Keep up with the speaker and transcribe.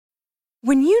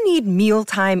When you need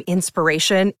mealtime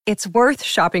inspiration, it's worth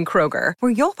shopping Kroger,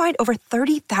 where you'll find over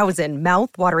 30,000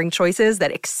 mouth-watering choices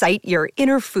that excite your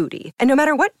inner foodie. And no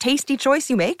matter what tasty choice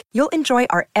you make, you'll enjoy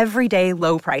our everyday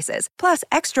low prices, plus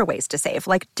extra ways to save,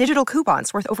 like digital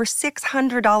coupons worth over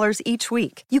 $600 each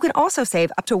week. You can also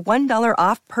save up to $1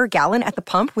 off per gallon at the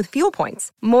pump with fuel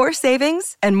points. More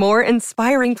savings and more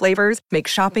inspiring flavors make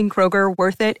shopping Kroger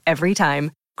worth it every time.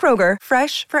 Kroger,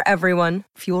 fresh for everyone.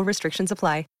 Fuel restrictions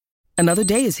apply. Another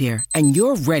day is here, and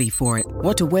you're ready for it.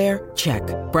 What to wear? Check.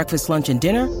 Breakfast, lunch, and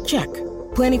dinner? Check.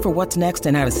 Planning for what's next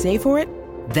and how to save for it?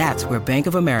 That's where Bank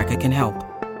of America can help.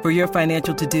 For your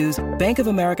financial to-dos, Bank of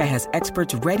America has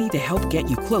experts ready to help get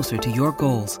you closer to your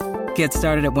goals. Get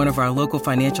started at one of our local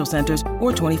financial centers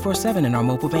or 24/7 in our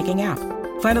mobile banking app.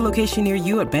 Find a location near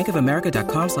you at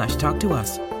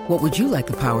bankofamerica.com/talktous. What would you like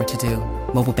the power to do?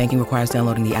 Mobile banking requires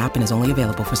downloading the app and is only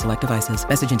available for select devices.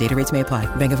 Message and data rates may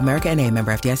apply. Bank of America N.A.,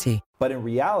 member FDIC. But in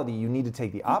reality, you need to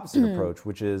take the opposite approach,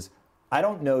 which is, I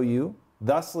don't know you,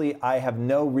 thusly I have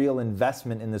no real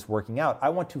investment in this working out. I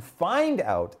want to find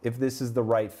out if this is the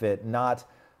right fit, not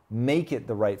make it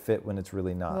the right fit when it's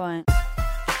really not. Right.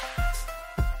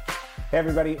 Hey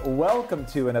everybody, welcome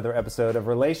to another episode of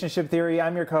Relationship Theory.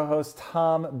 I'm your co-host,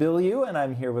 Tom Bilyeu, and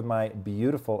I'm here with my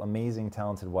beautiful, amazing,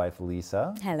 talented wife,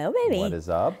 Lisa. Hello, baby. What is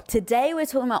up? Today we're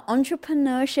talking about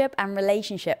entrepreneurship and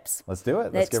relationships. Let's do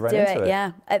it. Let's get right into it.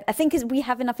 Yeah. I think we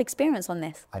have enough experience on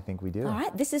this. I think we do. All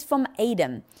right. This is from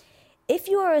Adam. If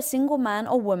you are a single man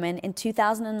or woman in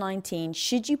 2019,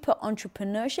 should you put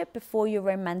entrepreneurship before your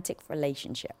romantic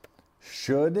relationship?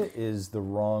 Should is the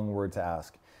wrong word to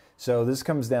ask. So this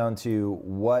comes down to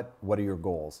what are your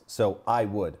goals? So I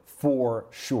would, for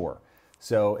sure.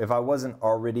 So if I wasn't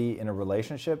already in a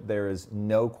relationship, there is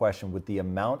no question with the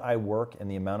amount I work and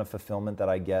the amount of fulfillment that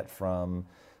I get from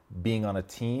being on a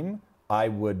team, I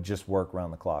would just work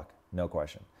around the clock, no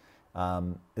question.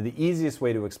 The easiest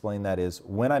way to explain that is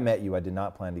when I met you, I did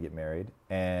not plan to get married.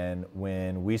 And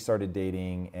when we started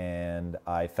dating and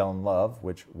I fell in love,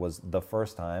 which was the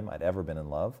first time I'd ever been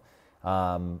in love,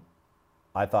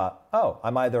 I thought, oh,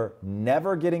 I'm either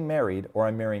never getting married or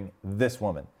I'm marrying this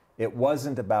woman. It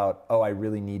wasn't about, oh, I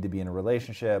really need to be in a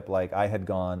relationship. Like I had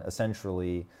gone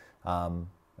essentially,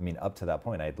 up to that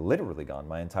point, I had literally gone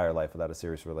my entire life without a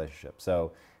serious relationship.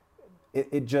 So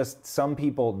it just, some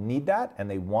people need that and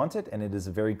they want it and it is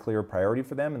a very clear priority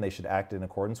for them and they should act in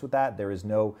accordance with that. There is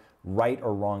no right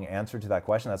or wrong answer to that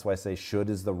question. That's why I say should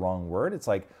is the wrong word. It's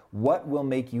like, what will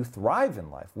make you thrive in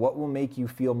life? What will make you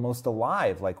feel most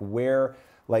alive?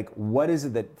 What is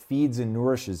it that feeds and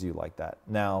nourishes you like that?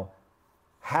 Now,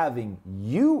 having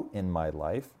you in my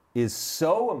life is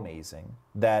so amazing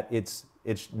that it's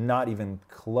not even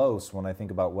close when I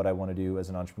think about what I want to do as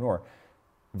an entrepreneur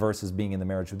versus being in the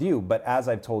marriage with you. But as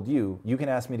I've told you, you can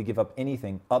ask me to give up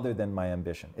anything other than my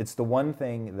ambition. It's the one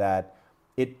thing that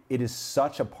it is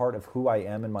such a part of who I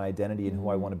am and my identity and who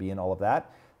I want to be and all of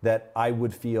that, that I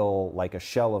would feel like a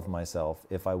shell of myself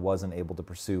if I wasn't able to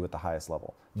pursue at the highest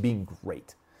level, being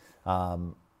great.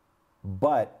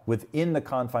 But within the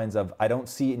confines of, I don't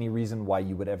see any reason why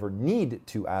you would ever need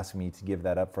to ask me to give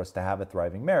that up for us to have a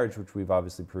thriving marriage, which we've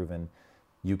obviously proven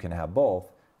you can have both.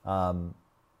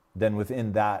 Then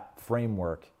within that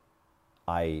framework,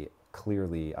 I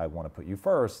want to put you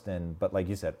first. But like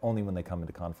you said, only when they come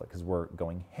into conflict because we're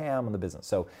going ham on the business.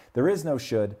 So there is no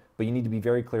should, but you need to be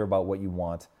very clear about what you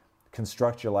want.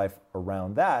 Construct your life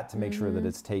around that to make sure that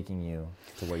it's taking you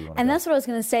to where you want to go. And that's what I was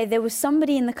going to say. There was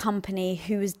somebody in the company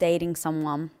who was dating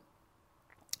someone.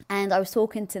 And I was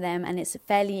talking to them, and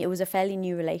it was a fairly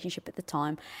new relationship at the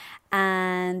time.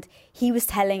 And it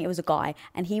was a guy,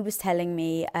 and he was telling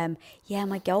me,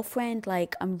 my girlfriend,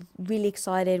 I'm really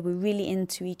excited. We're really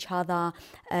into each other.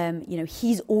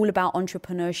 He's all about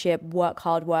entrepreneurship, work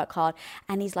hard.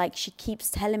 And he's like, she keeps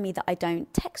telling me that I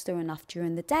don't text her enough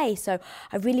during the day. So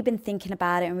I've really been thinking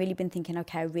about it and really been thinking,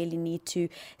 okay, I really need to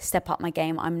step up my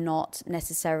game. I'm not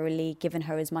necessarily giving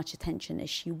her as much attention as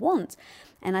she wants.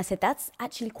 And I said, that's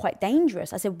actually quite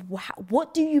dangerous. I said,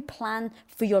 what do you plan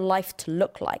for your life to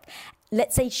look like?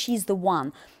 Let's say she's the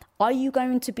one. Are you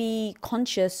going to be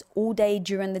conscious all day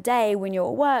during the day when you're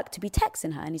at work to be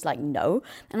texting her? And he's like, no.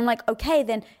 And I'm like, okay,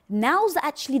 then now's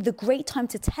actually the great time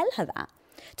to tell her that.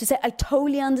 To say, I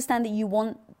totally understand that you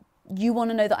want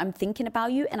to know that I'm thinking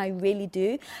about you, and I really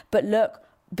do. But look,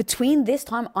 between this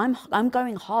time, I'm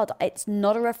going hard. It's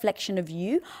not a reflection of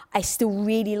you. I still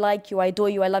really like you. I adore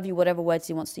you. I love you, whatever words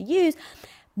he wants to use.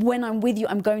 When I'm with you,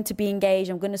 I'm going to be engaged.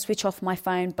 I'm going to switch off my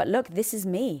phone. But look, this is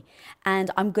me.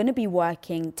 And I'm going to be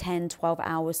working 10, 12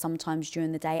 hours sometimes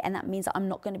during the day. And that means that I'm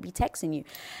not going to be texting you.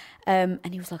 And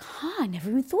he was like, I never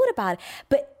even thought about it.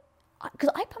 But because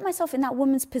I put myself in that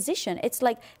woman's position. It's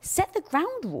like, set the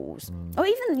ground rules. Or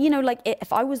even, you know, like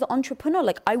if I was the entrepreneur,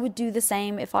 like I would do the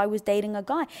same if I was dating a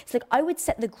guy. It's like I would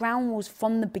set the ground rules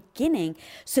from the beginning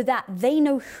so that they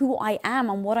know who I am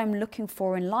and what I'm looking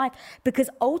for in life. Because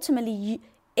ultimately,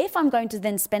 if I'm going to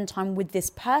then spend time with this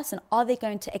person, are they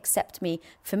going to accept me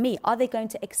for me? Are they going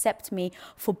to accept me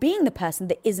for being the person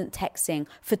that isn't texting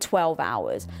for 12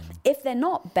 hours? If they're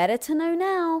not, better to know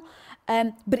now.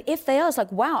 But if they are, it's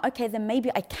like, wow, okay, then maybe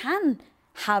I can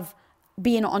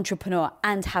be an entrepreneur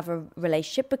and have a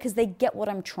relationship, because they get what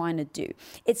I'm trying to do.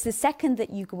 It's the second that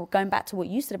going back to what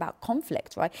you said about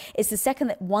conflict, right? It's the second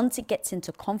that once it gets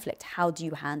into conflict, how do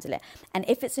you handle it? And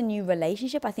if it's a new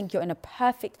relationship, I think you're in a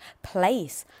perfect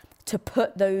place to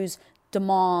put those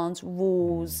demands,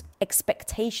 rules,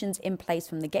 expectations in place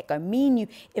from the get-go. Me and you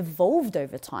evolved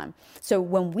over time. So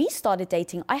when we started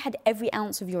dating, I had every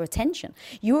ounce of your attention.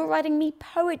 You were writing me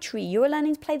poetry. You were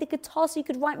learning to play the guitar so you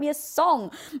could write me a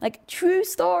song. Like, true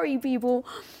story, people.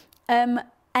 And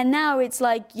now it's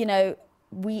like, you know,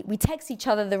 we text each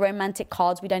other the romantic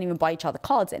cards. We don't even buy each other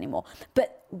cards anymore.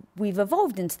 But we've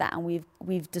evolved into that, and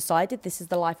we've decided this is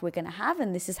the life we're going to have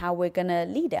and this is how we're going to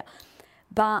lead it.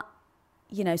 But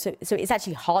you know, so it's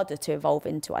actually harder to evolve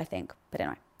into, I think. But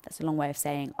anyway, that's a long way of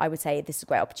saying, I would say this is a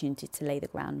great opportunity to lay the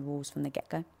ground rules from the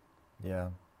get-go. Yeah.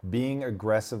 Being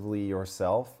aggressively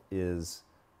yourself is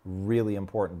really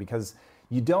important, because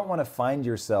you don't want to find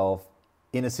yourself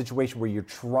in a situation where you're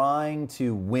trying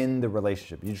to win the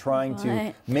relationship. You're trying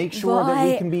to make sure that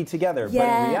we can be together. Yeah.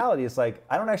 But in reality, it's like,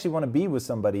 I don't actually want to be with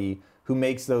somebody who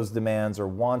makes those demands or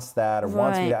wants that or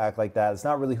wants me to act like that. It's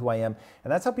not really who I am.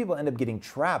 And that's how people end up getting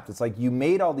trapped. It's like you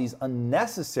made all these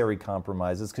unnecessary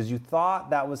compromises because you thought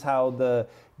that was how the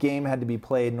game had to be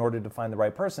played in order to find the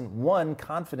right person. One,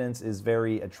 confidence is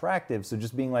very attractive. So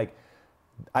just being like,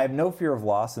 I have no fear of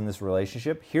loss in this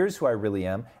relationship. Here's who I really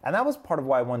am. And that was part of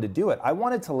why I wanted to do it. I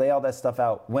wanted to lay all that stuff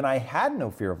out when I had no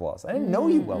fear of loss. I didn't know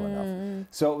you well enough.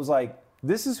 So it was like,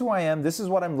 this is who I am. This is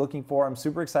what I'm looking for. I'm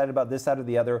super excited about this, that, or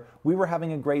the other. We were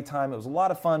having a great time. It was a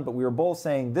lot of fun, but we were both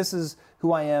saying, this is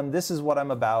who I am. This is what I'm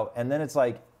about. And then it's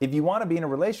like, if you want to be in a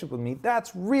relationship with me,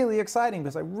 that's really exciting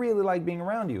because I really like being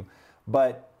around you.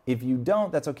 But if you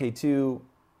don't, that's okay too.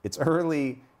 It's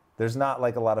early. There's not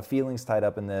like a lot of feelings tied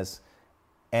up in this.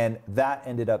 And that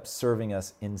ended up serving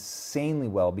us insanely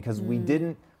well because we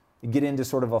didn't get into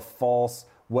sort of a false,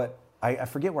 I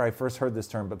forget where I first heard this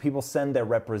term, but people send their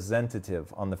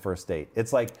representative on the first date.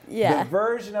 It's like the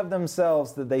version of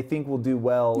themselves that they think will do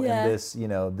well in this, you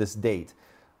know, this date.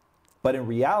 But in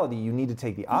reality, you need to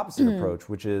take the opposite approach,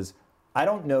 which is, I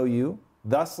don't know you.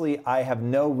 Thusly, I have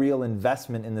no real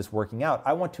investment in this working out.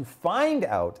 I want to find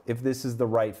out if this is the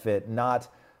right fit, not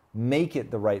make it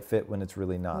the right fit when it's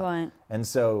really not. Right. And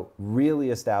so really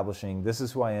establishing, this is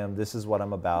who I am, this is what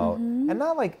I'm about. And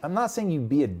not like, I'm not saying you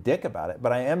be a dick about it,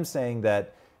 but I am saying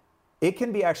that it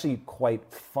can be actually quite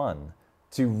fun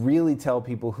to really tell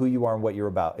people who you are and what you're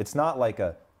about. It's not like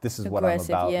this is what I'm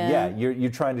about. Yeah,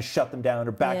 you're trying to shut them down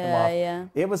or back them off. Yeah.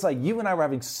 It was like you and I were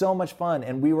having so much fun,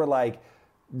 and we were like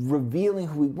revealing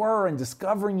who we were and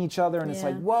discovering each other, and it's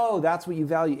like, whoa, that's what you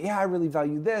value. Yeah, I really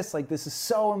value this. Like, this is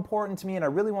so important to me, and I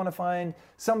really want to find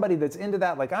somebody that's into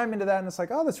that, like I'm into that. And it's like,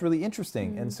 oh, that's really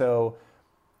interesting. And so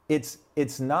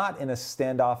it's not in a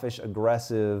standoffish,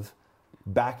 aggressive,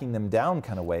 backing them down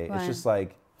kind of way. It's just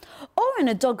like, or in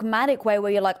a dogmatic way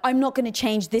where you're like, I'm not going to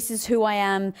change, this is who I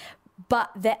am.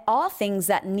 But there are things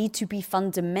that need to be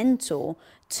fundamental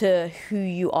to who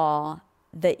you are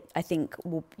that I think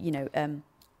will, you know,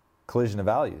 collision of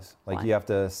values. Like, you have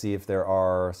to see if there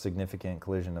are significant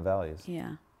collision of values.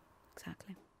 Yeah,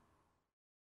 exactly.